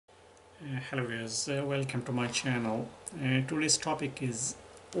Hello viewers, welcome to my channel. Today's topic is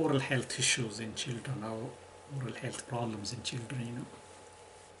oral health issues in children or oral health problems in children.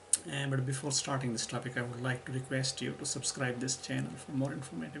 But before starting this topic, I would like to request you to subscribe this channel for more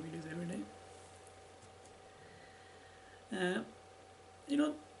informative videos every day. Uh, you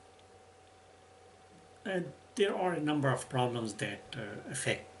know, there are a number of problems that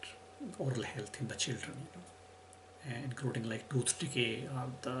affect oral health in the children. Including like tooth decay or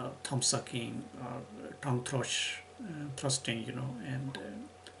the thumb sucking or tongue thrusting, and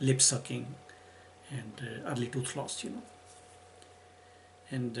lip sucking and early tooth loss,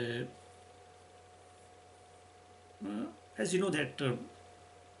 And as you know that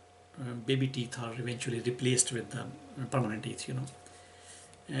baby teeth are eventually replaced with the permanent teeth,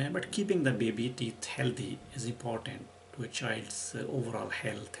 But keeping the baby teeth healthy is important to a child's overall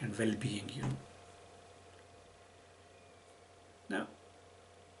health and well-being, Now,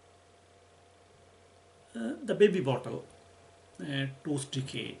 the baby bottle tooth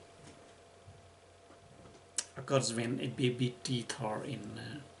decay occurs when a baby teeth are in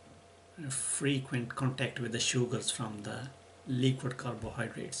frequent contact with the sugars from the liquid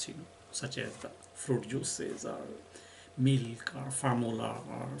carbohydrates, such as the fruit juices or milk or formula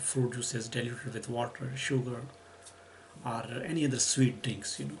or fruit juices diluted with water, sugar, or any other sweet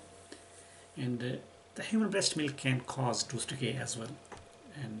drinks, And the human breast milk can cause tooth decay as well.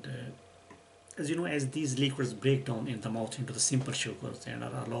 And as you know, as these liquids break down in the mouth into the simple sugars and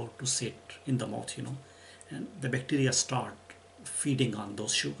are allowed to sit in the mouth, and the bacteria start feeding on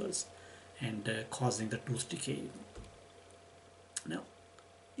those sugars and causing the tooth decay. Now,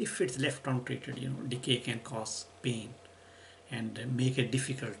 if it's left untreated, decay can cause pain and make it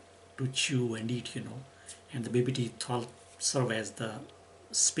difficult to chew and eat, and the baby teeth all serve as the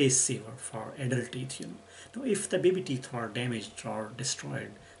space saver for adult teeth, Now, if the baby teeth are damaged or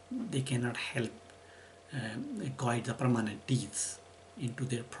destroyed, they cannot help guide the permanent teeth into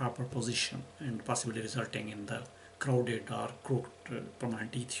their proper position and possibly resulting in the crowded or crooked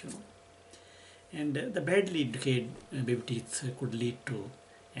permanent teeth, And the badly decayed baby teeth could lead to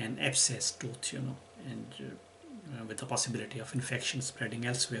an abscess tooth, and with the possibility of infection spreading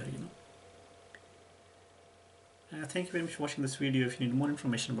elsewhere, Thank you very much for watching this video. If you need more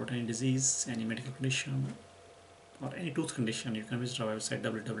information about any disease, any medical condition, or any tooth condition, you can visit our website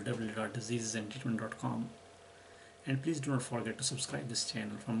www.diseasesandtreatment.com. And please do not forget to subscribe this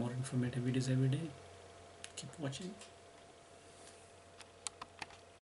channel for more informative videos every day. Keep watching.